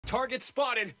Target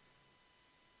spotted.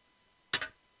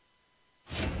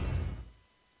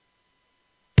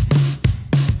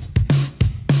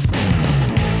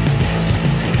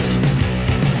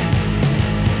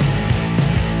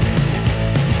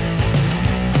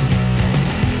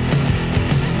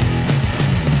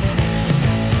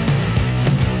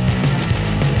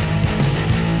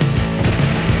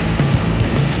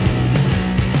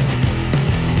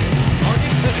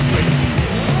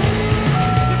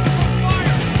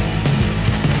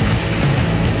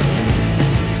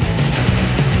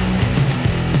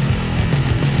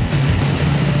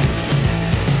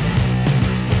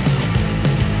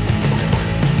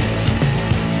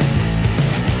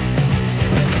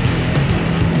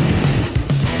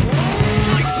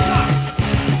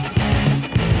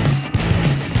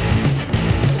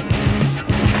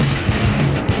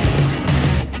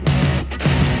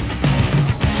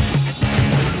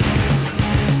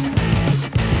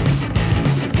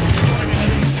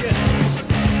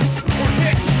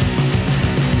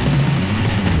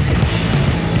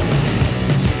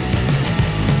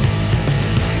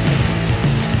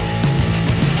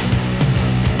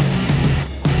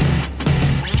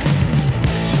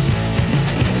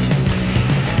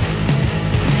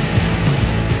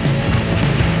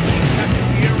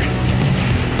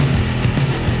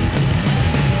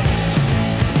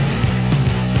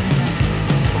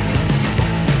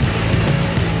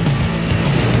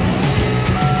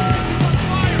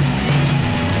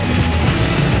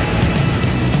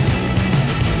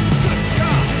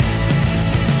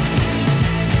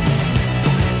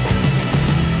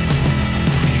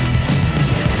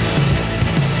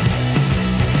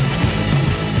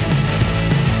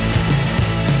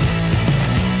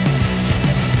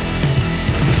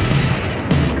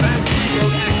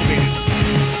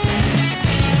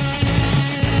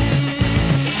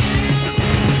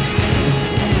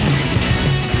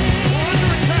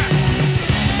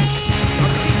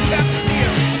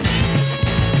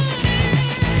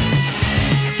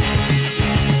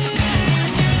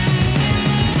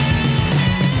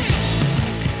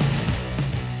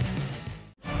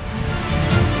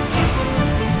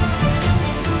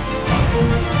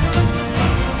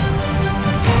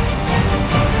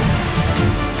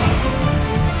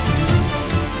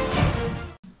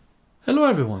 Hello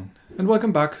everyone, and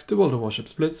welcome back to World of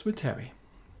Warships Blitz with Terry.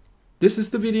 This is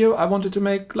the video I wanted to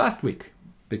make last week,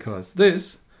 because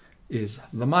this is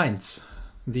the Mainz,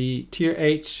 the Tier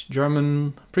 8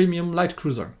 German premium light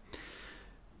cruiser.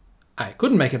 I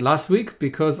couldn't make it last week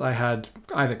because I had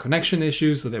either connection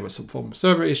issues or there were some form of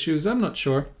server issues, I'm not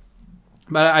sure.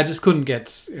 But I just couldn't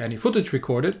get any footage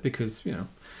recorded because, you know,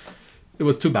 it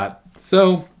was too bad.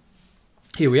 So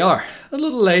here we are, a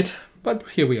little late, but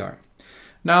here we are.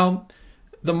 Now,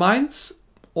 the Mainz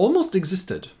almost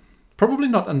existed, probably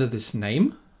not under this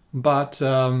name, but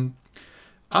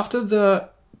after the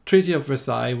Treaty of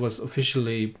Versailles was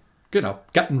officially, you know,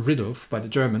 gotten rid of by the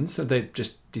Germans, they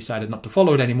just decided not to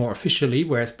follow it anymore officially,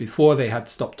 whereas before they had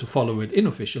stopped to follow it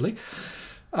unofficially.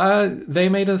 They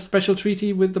made a special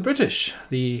treaty with the British,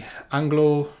 the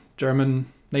Anglo-German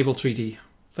Naval Treaty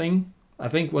thing, I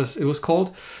think it was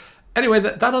called. Anyway,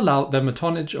 that allowed them a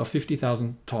tonnage of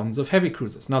 50,000 tons of heavy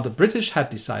cruisers. Now, the British had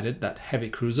decided that heavy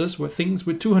cruisers were things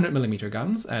with 200mm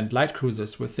guns and light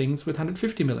cruisers were things with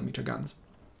 150mm guns.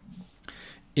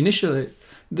 Initially,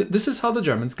 this is how the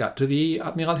Germans got to the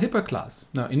Admiral Hipper class.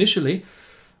 Now, initially,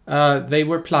 they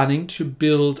were planning to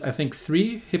build, I think,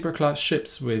 3 Hipper class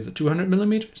ships with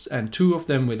 200mm and 2 of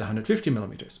them with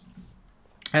 150mm.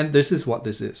 And this is what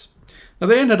this is. Now,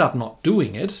 they ended up not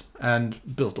doing it and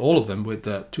built all of them with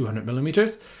the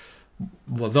 200mm.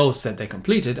 Well, those that they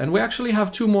completed. And we actually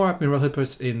have 2 more Admiral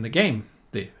Hippers in the game.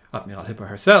 The Admiral Hipper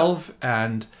herself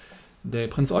and the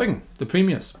Prinz Eugen,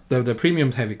 the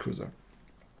premium heavy cruiser.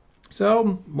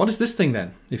 So what is this thing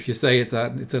then, if you say it's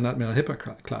an Admiral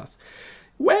Hipper class?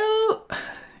 Well,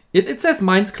 it says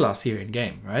Mainz class here in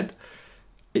game, right?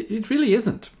 It really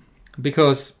isn't,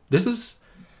 because this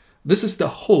is the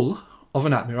hull of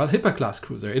an Admiral Hipper class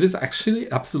cruiser. It is actually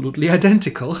absolutely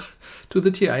identical to the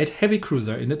Tier 8 heavy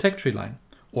cruiser in the tech tree line,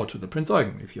 or to the Prinz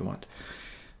Eugen if you want.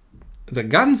 The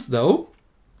guns, though,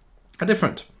 are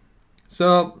different.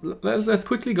 So let's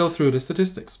quickly go through the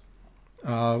statistics.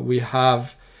 We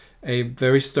have a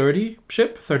very sturdy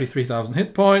ship, 33,000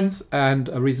 hit points, and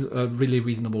a really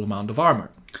reasonable amount of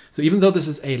armor. So even though this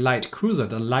is a light cruiser,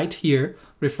 the light here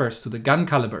refers to the gun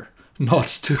caliber, not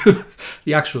to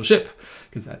the actual ship,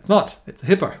 because that's not, it's a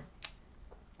Hipper.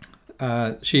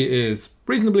 She is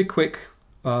reasonably quick,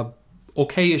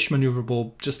 okay-ish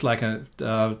maneuverable, just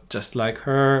like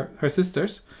her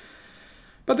sisters.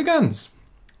 But the guns,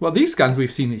 well, these guns,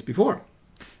 we've seen these before.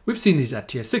 We've seen these at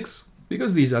tier 6,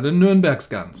 because these are the Nürnberg's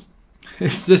guns.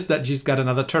 It's just that she's got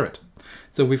another turret.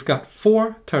 So we've got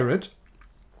four turrets,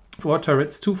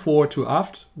 2 fore, 2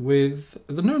 aft, with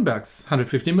the Nürnberg's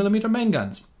 150mm main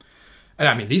guns. And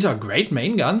I mean, these are great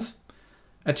main guns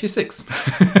at tier 6.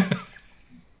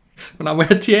 When I wear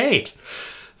tier 8.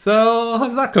 So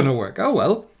how's that going to work? Oh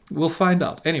well, we'll find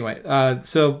out. Anyway,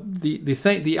 so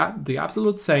the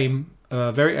absolute same,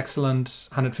 very excellent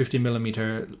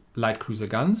 150mm light cruiser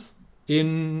guns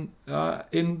in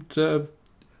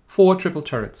 4 triple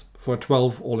turrets for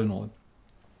 12 all in all.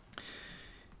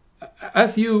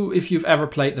 If you've ever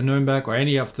played the Nürnberg or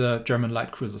any of the German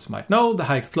light cruisers might know, the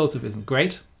high explosive isn't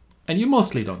great, and you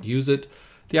mostly don't use it.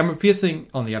 The armor piercing,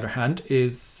 on the other hand,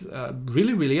 is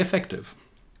really, really effective.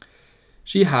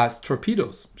 She has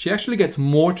torpedoes. She actually gets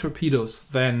more torpedoes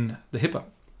than the Hipper.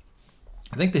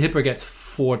 I think the Hipper gets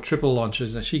 4 triple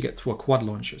launchers and she gets 4 quad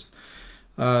launchers.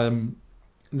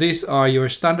 These are your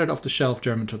standard off-the-shelf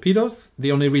German torpedoes.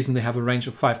 The only reason they have a range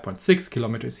of 5.6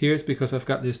 kilometers here is because I've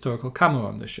got the historical camo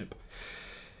on the ship.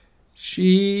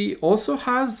 She also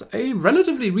has a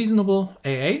relatively reasonable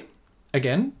AA.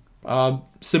 Again,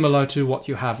 similar to what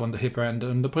you have on the Hipper and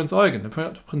on the Prinz Eugen.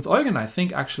 The Prinz Eugen, I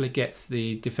think, actually gets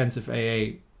the defensive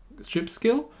AA strip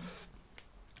skill.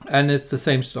 And it's the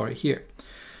same story here.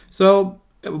 So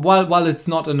while it's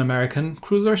not an American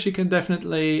cruiser, she can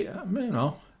definitely,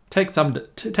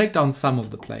 take down some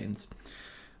of the planes.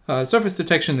 Surface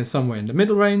detection is somewhere in the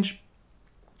middle range.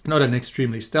 Not an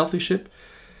extremely stealthy ship.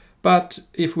 But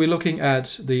if we're looking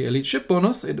at the elite ship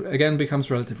bonus, it again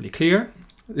becomes relatively clear.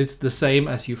 It's the same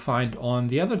as you find on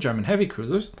the other German heavy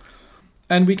cruisers.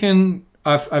 And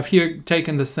I've here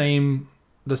taken the same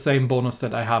bonus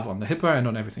that I have on the Hipper and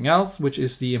on everything else, which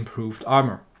is the improved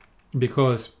armor.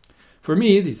 Because for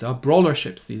me, these are brawler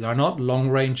ships. These are not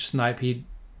long-range snipey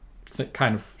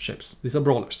kind of ships. These are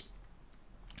brawlers.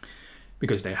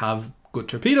 Because they have good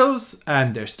torpedoes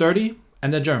and they're sturdy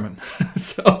and they're German.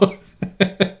 So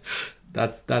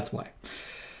that's why.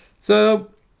 So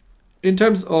in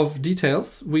terms of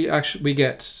details, we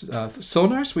get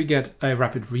sonars, we get a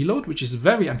rapid reload, which is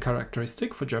very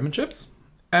uncharacteristic for German ships,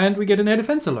 and we get an air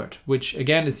defense alert, which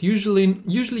again is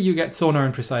usually you get sonar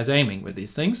and precise aiming with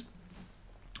these things.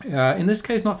 In this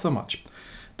case, not so much.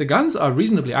 The guns are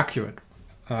reasonably accurate,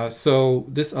 so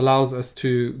this allows us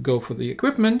to go for the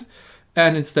equipment,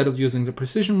 and instead of using the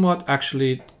precision mod,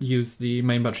 actually use the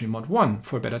main battery mod 1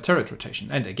 for better turret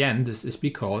rotation. And again, this is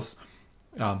because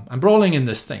I'm brawling in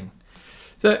this thing.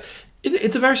 So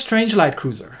it's a very strange light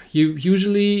cruiser. You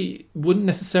usually wouldn't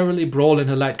necessarily brawl in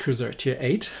a light cruiser at tier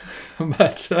 8,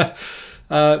 but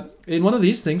in one of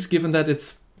these things, given that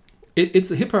it's a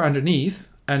Hipper underneath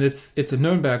and it's a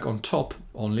Nürnberg on top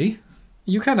only,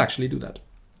 you can actually do that.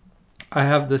 I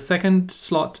have the second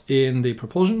slot in the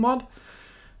propulsion mod.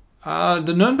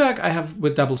 The Nürnberg I have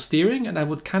with double steering, and I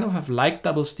would kind of have liked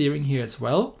double steering here as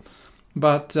well,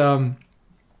 but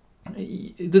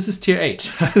this is tier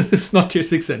 8. It's not tier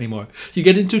 6 anymore. You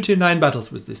get into tier 9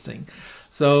 battles with this thing.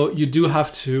 So you do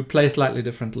have to play slightly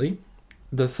differently.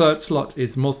 The third slot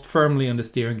is most firmly on the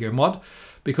steering gear mod,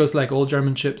 because like all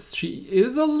German ships, she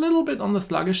is a little bit on the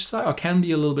sluggish side, or can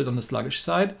be a little bit on the sluggish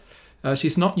side.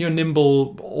 She's not your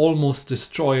nimble, almost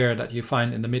destroyer that you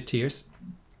find in the mid tiers,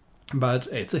 but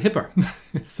it's a Hipper.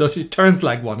 So she turns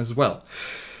like one as well,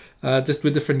 just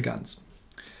with different guns.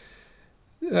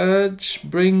 Which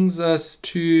brings us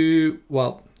to,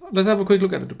 well, let's have a quick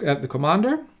look at the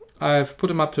commander. I've put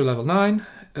him up to level 9.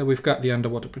 We've got the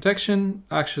underwater protection.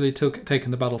 Actually taken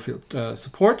the battlefield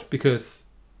support, because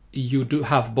you do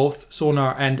have both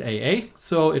sonar and AA,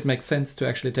 so it makes sense to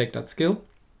actually take that skill.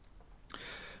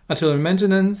 Artillery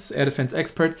maintenance, air defense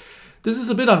expert. This is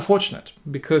a bit unfortunate,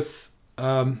 because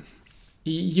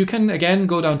you can again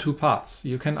go down 2 paths.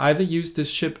 You can either use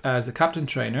this ship as a captain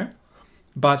trainer,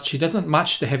 but she doesn't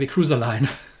match the heavy cruiser line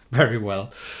very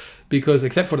well, because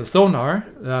except for the sonar,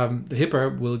 the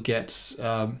Hipper will get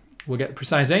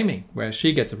precise aiming, where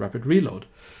she gets a rapid reload.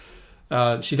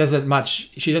 She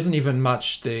doesn't even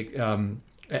match the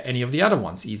any of the other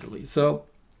ones easily. So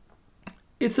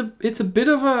it's a bit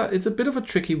of a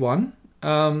tricky one.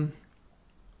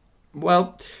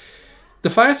 Well, the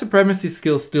fire supremacy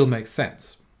skill still makes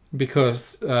sense,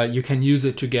 because you can use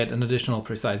it to get an additional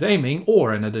precise aiming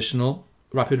or an additional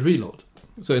rapid reload.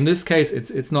 So in this case,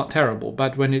 it's not terrible.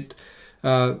 But when you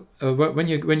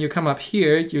come up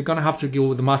here, you're gonna have to go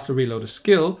with the master reloader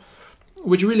skill,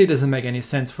 which really doesn't make any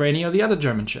sense for any of the other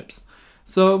German ships.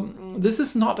 So this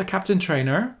is not a captain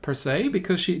trainer per se,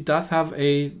 because she does have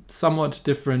a somewhat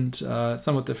different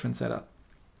setup.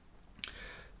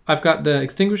 I've got the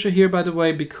extinguisher here, by the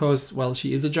way, because, well,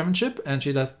 she is a German ship and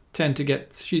she does tend to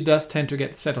get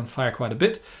set on fire quite a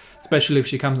bit, especially if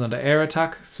she comes under air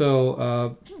attack.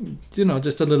 So, you know,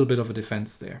 just a little bit of a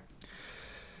defense there.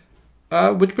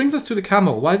 Which brings us to the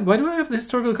camo. Why do I have the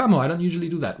historical camo? I don't usually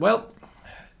do that. Well,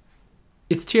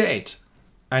 it's tier 8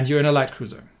 and you're in a light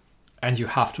cruiser and you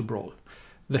have to brawl.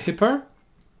 The Hipper,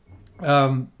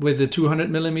 with the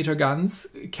 200mm guns,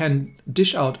 can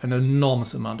dish out an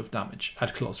enormous amount of damage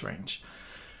at close range.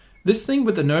 This thing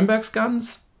with the Nürnberg's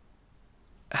guns,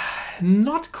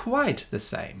 not quite the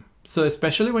same. So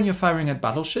especially when you're firing at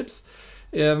battleships,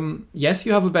 yes,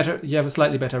 you have a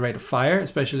slightly better rate of fire,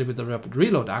 especially with the rapid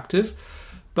reload active,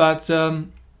 but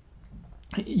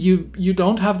you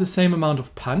don't have the same amount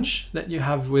of punch that you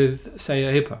have with, say,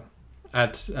 a Hipper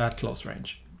at close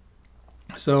range.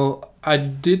 So I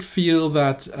did feel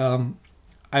that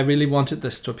I really wanted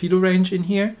this torpedo range in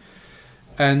here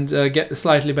and get a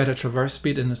slightly better traverse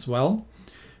speed in as well.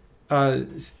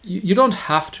 You don't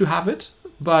have to have it,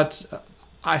 but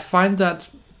I find that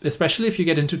especially if you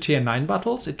get into tier 9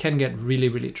 battles, it can get really,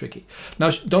 really tricky. Now,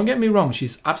 don't get me wrong,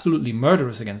 she's absolutely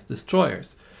murderous against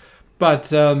destroyers,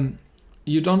 but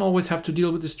you don't always have to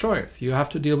deal with destroyers. You have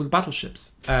to deal with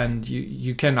battleships, and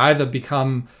you can either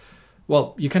become...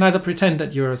 Well, you can either pretend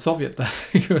that you're a Soviet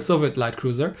light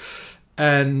cruiser,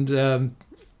 and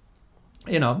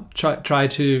you know, try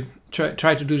to do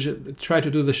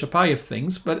the Shapayev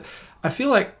things. But I feel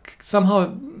like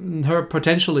somehow her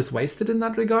potential is wasted in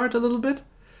that regard a little bit.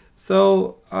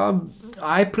 So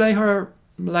I play her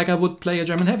like I would play a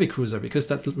German heavy cruiser, because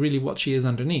that's really what she is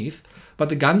underneath. But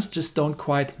the guns just don't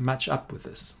quite match up with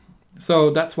this. So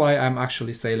that's why I'm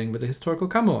actually sailing with the historical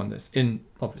camo on this,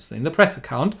 obviously in the press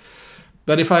account.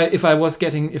 But if I was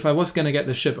gonna get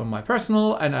the ship on my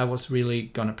personal and I was really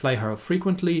gonna play her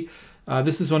frequently,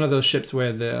 this is one of those ships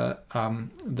where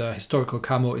the historical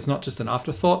camo is not just an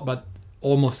afterthought, but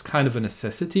almost kind of a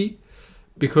necessity,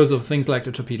 because of things like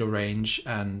the torpedo range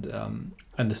and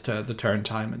the turn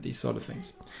time and these sort of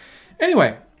things.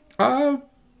 Anyway,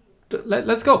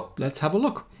 let's go. Let's have a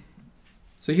look.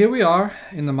 So here we are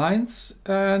in the Mainz,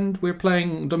 and we're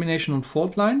playing domination on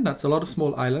fault line. That's a lot of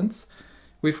small islands.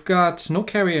 We've got no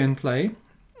carrier in play,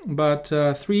 but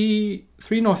three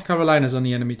North Carolinas on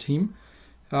the enemy team,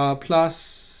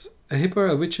 plus a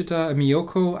Hipper, a Wichita, a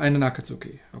Miyoko, and an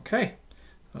Akatsuki. Okay,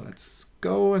 so let's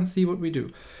go and see what we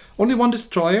do. Only one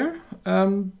destroyer.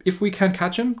 If we can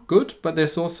catch him, good. But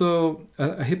there's also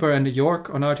a Hipper and a York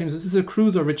on our teams. This is a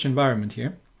cruiser-rich environment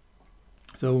here,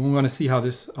 so we're going to see how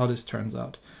this turns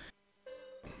out.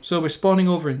 So we're spawning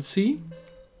over in C.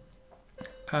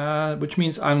 Which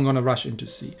means I'm going to rush into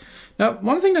C. Now,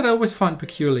 one thing that I always find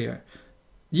peculiar,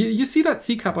 you see that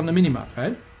sea cap on the minimap,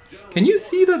 right? Can you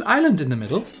see that island in the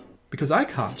middle? Because I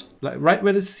can't, like right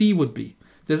where the sea would be.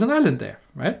 There's an island there,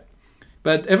 right?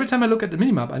 But every time I look at the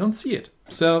minimap, I don't see it.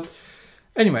 So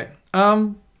anyway,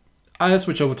 I'll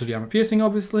switch over to the armor piercing,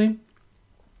 obviously,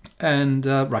 and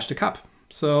rush the cap.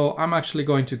 So I'm actually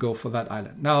going to go for that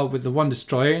island. Now, with the one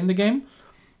destroyer in the game,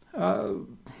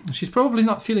 she's probably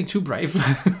not feeling too brave,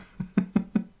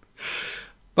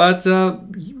 but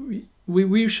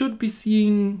we should be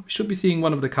seeing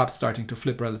one of the caps starting to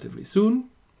flip relatively soon.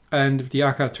 And if the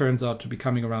Aka turns out to be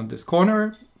coming around this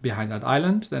corner behind that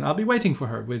island, then I'll be waiting for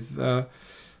her with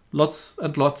lots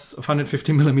and lots of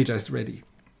 150mm ready.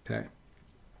 Okay.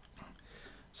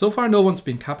 So far, no one's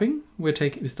been capping. We're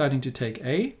starting to take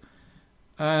A,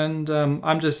 and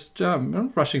I'm just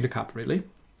rushing the cap really.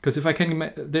 Because if I can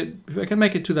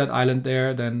make it to that island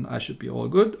there, then I should be all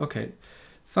good. Okay,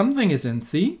 something is in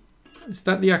C. Is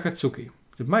that the Akatsuki?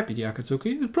 It might be the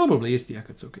Akatsuki. It probably is the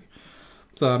Akatsuki.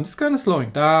 So I'm just kind of slowing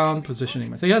down,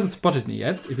 positioning myself. He hasn't spotted me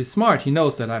yet. If he's smart, he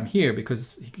knows that I'm here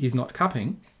because he's not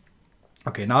capping.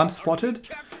 Okay, now I'm spotted.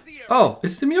 Oh,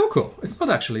 it's the Miyoko. It's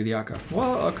not actually the Aka.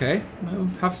 Well, okay.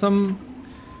 Have some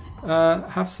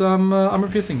armor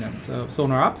piercing then. So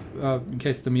sonar up, in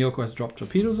case the Miyoko has dropped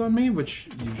torpedoes on me, which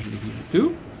usually he would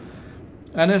do.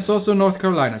 And there's also North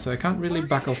Carolina, so I can't really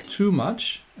back off too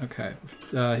much. Okay,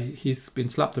 he's been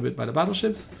slapped a bit by the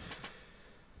battleships.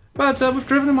 But we've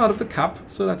driven him out of the cap,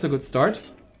 so that's a good start.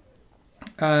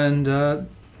 And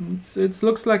it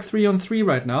looks like 3-on-3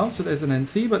 right now, so there's an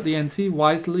NC, but the NC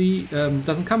wisely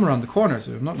doesn't come around the corner,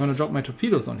 so I'm not going to drop my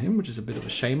torpedoes on him, which is a bit of a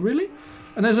shame, really.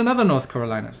 And there's another North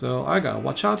Carolina, so I gotta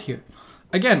watch out here.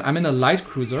 Again, I'm in a light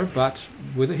cruiser, but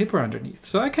with a Hipper underneath,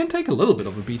 so I can take a little bit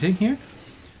of a beating here.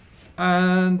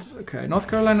 And, okay, North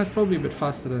Carolina is probably a bit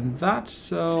faster than that,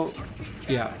 so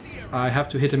yeah, I have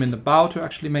to hit him in the bow to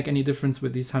actually make any difference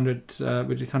with these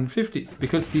 150s,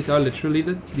 because these are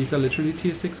literally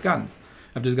tier 6 guns.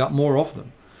 I've just got more of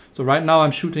them. So right now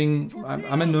I'm shooting,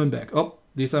 I'm in Nuremberg. Oh,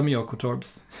 these are Miyoko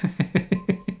torps.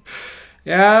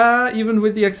 Yeah, even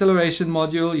with the acceleration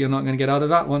module, you're not going to get out of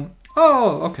that one.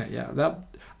 Oh, okay, yeah,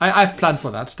 I've planned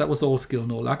for that. That was all skill,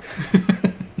 no luck.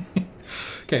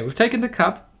 Okay, we've taken the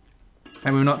cup,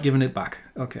 and we're not giving it back.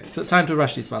 Okay, so time to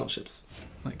rush these battleships.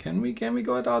 Like, can we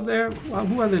go out there? Well,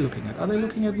 who are they looking at? Are they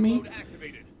looking at me?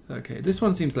 Okay, this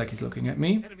one seems like he's looking at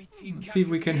me. Let's see if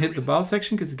we can hit the bow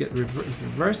section, because it's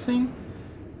reversing.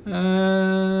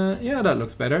 Yeah, that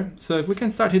looks better. So if we can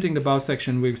start hitting the bow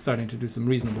section, we're starting to do some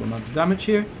reasonable amounts of damage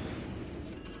here.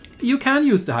 You can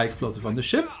use the high explosive on the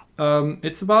ship.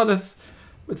 It's about as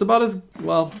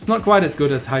well. It's not quite as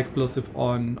good as high explosive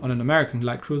on an American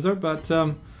light cruiser, but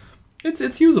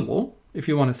it's usable if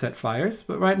you want to set fires.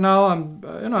 But right now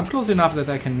I'm close enough that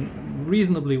I can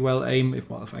reasonably well aim.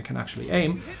 If I can actually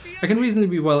aim, I can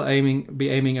reasonably well be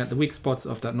aiming at the weak spots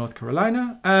of that North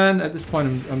Carolina. And at this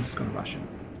point, I'm just going to rush him.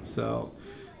 So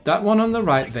that one on the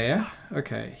right there,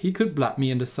 okay, he could blat me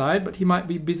in the side, but he might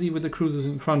be busy with the cruisers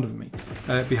in front of me,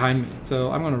 behind me.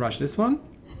 So I'm going to rush this one,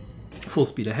 full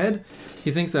speed ahead.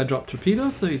 He thinks I dropped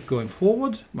torpedoes, so he's going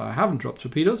forward. Well, I haven't dropped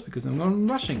torpedoes because I'm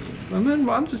rushing him.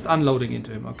 I'm just unloading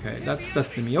into him. Okay, that's the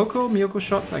Miyoko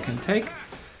shots I can take.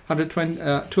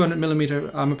 200 millimeter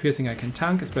armor piercing I can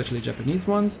tank, especially Japanese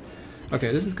ones.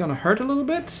 Okay, this is going to hurt a little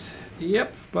bit.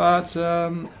 Yep, but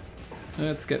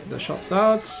let's get the shots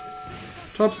out.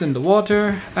 Torps in the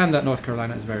water, and that North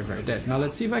Carolina is very, very dead. Now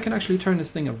let's see if I can actually turn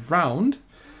this thing around.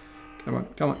 Come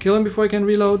on, kill him before he can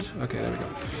reload. Okay, there we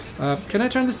go. Can I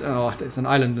turn this? Oh, there's an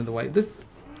island in the way.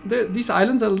 These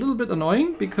islands are a little bit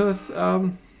annoying because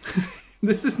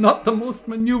this is not the most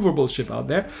maneuverable ship out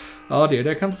there. Oh dear,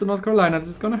 there comes the North Carolina. This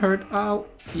is gonna hurt. Ow.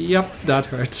 Yep, that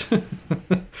hurt.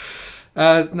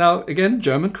 Now again,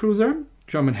 German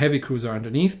heavy cruiser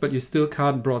underneath, but you still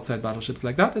can't broadside battleships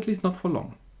like that, at least not for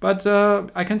long. But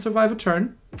I can survive a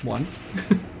turn once.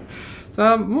 So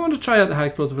I want to try out the high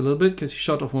explosive a little bit because he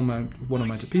shot off one of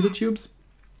my torpedo tubes.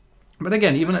 But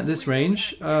again, even at this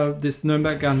range, these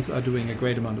Nuremberg guns are doing a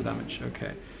great amount of damage.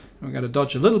 Okay, I'm going to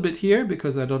dodge a little bit here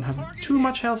because I don't have too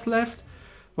much health left.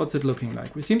 What's it looking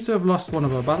like? We seem to have lost one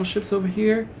of our battleships over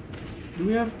here. Do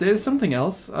we have? There's something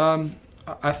else.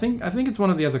 I think it's one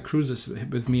of the other cruisers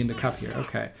with me in the cap here.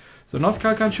 Okay, so North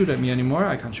Cal can't shoot at me anymore.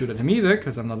 I can't shoot at him either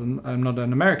because I'm not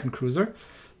an American cruiser.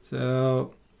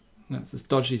 So let's just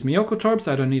dodge these Miyoko torps.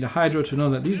 I don't need a hydro to know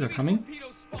that these are coming.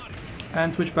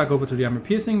 And switch back over to the armor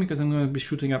piercing because I'm going to be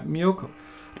shooting up Miyoko.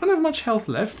 Don't have much health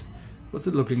left. What's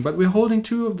it looking? But we're holding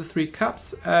 2 of the 3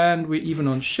 caps and we're even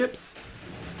on ships.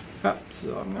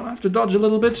 So I'm going to have to dodge a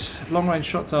little bit. Long range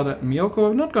shots out at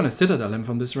Miyoko. I'm not going to citadel him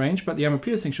from this range, but the armor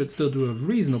piercing should still do a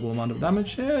reasonable amount of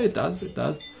damage. Yeah, it does.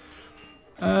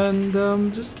 And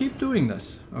just keep doing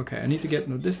this. Okay, I need to get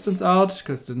no distance out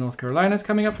because the North Carolina is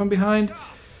coming up from behind.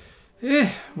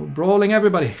 We're brawling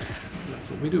everybody.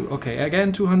 That's what we do. Okay,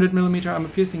 again, 200 millimeter armor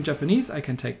piercing Japanese. I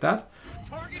can take that.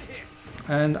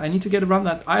 And I need to get around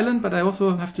that island, but I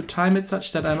also have to time it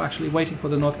such that I'm actually waiting for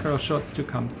the North Carol shots to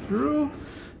come through.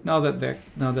 Now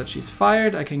that she's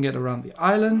fired, I can get around the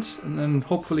island and then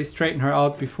hopefully straighten her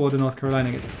out before the North Carolina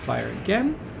gets to fire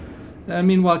again.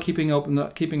 Meanwhile, keeping up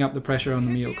the pressure on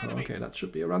the Miyoko. Okay, that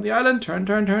should be around the island. Turn.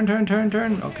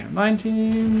 Okay,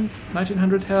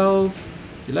 1900 health.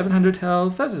 1100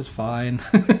 health, that is fine.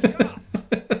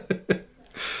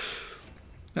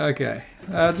 Okay,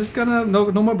 just gonna,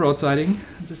 no more broadsiding.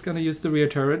 Just gonna use the rear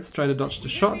turrets, try to dodge the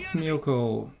shots.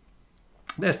 Miyoko,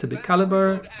 there's the big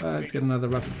caliber. Let's get another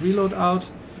rapid reload out.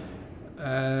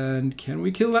 And can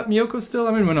we kill that Miyoko still?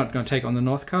 I mean, we're not gonna take on the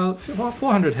North Cal.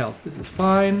 400 health, this is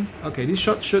fine. Okay, these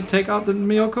shots should take out the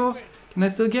Miyoko. Can I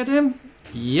still get him?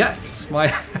 Yes!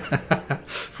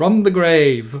 From the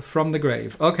grave.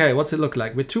 Okay, what's it look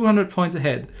like? We're 200 points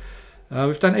ahead.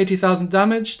 We've done 80,000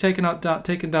 damage, taken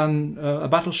down a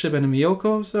battleship and a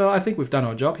Miyoko, so I think we've done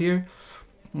our job here.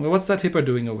 Well, what's that Hipper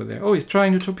doing over there? Oh, he's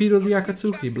trying to torpedo the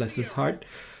Akatsuki, bless his heart.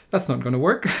 That's not gonna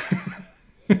work.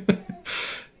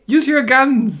 Use your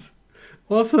guns!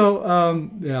 Also,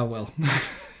 yeah, well.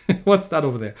 What's that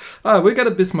over there? We got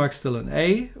a Bismarck still in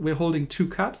A. We're holding 2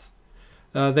 caps.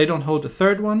 They don't hold the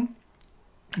 3rd one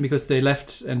because they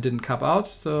left and didn't cap out.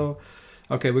 So,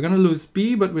 okay, we're gonna lose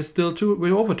B, but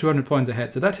we're over 200 points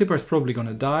ahead. So that Hipper is probably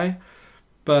gonna die.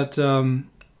 But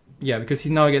yeah, because he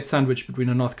now gets sandwiched between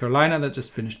a North Carolina that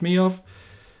just finished me off.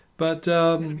 But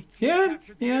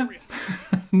yeah,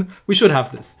 we should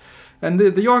have this. And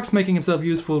the York's making himself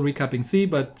useful recapping C,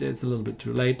 but it's a little bit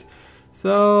too late.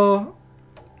 So,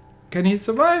 can he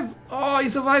survive? Oh, he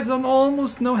survives on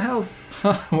almost no health.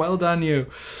 Well done, you.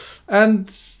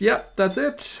 And yeah, that's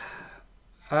it.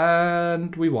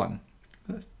 and we won.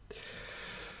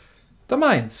 The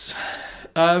Mainz.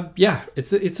 Yeah,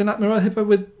 it's an Admiral Hipper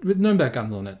with Nürnberg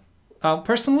guns on it.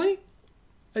 Personally,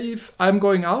 if I'm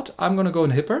going out, I'm going to go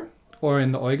in Hipper or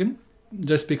in the Eugen,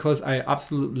 just because I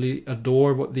absolutely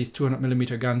adore what these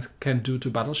 200mm guns can do to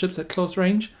battleships at close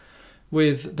range.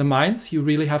 With the Mainz, you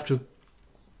really have to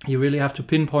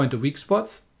pinpoint the weak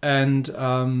spots, and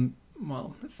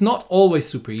well, it's not always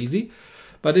super easy.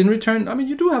 But in return, I mean,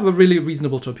 you do have a really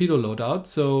reasonable torpedo loadout,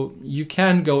 so you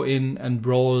can go in and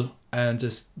brawl and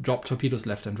just drop torpedoes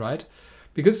left and right.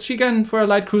 Because she can, for a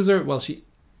light cruiser, well, she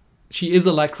is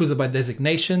a light cruiser by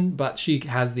designation, but she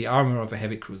has the armor of a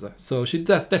heavy cruiser. So she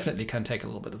definitely can take a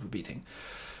little bit of a beating.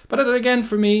 But then again,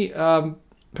 for me,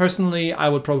 personally, I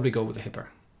would probably go with the Hipper.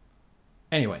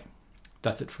 Anyway,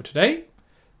 that's it for today.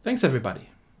 Thanks everybody,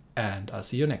 and I'll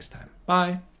see you next time.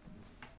 Bye.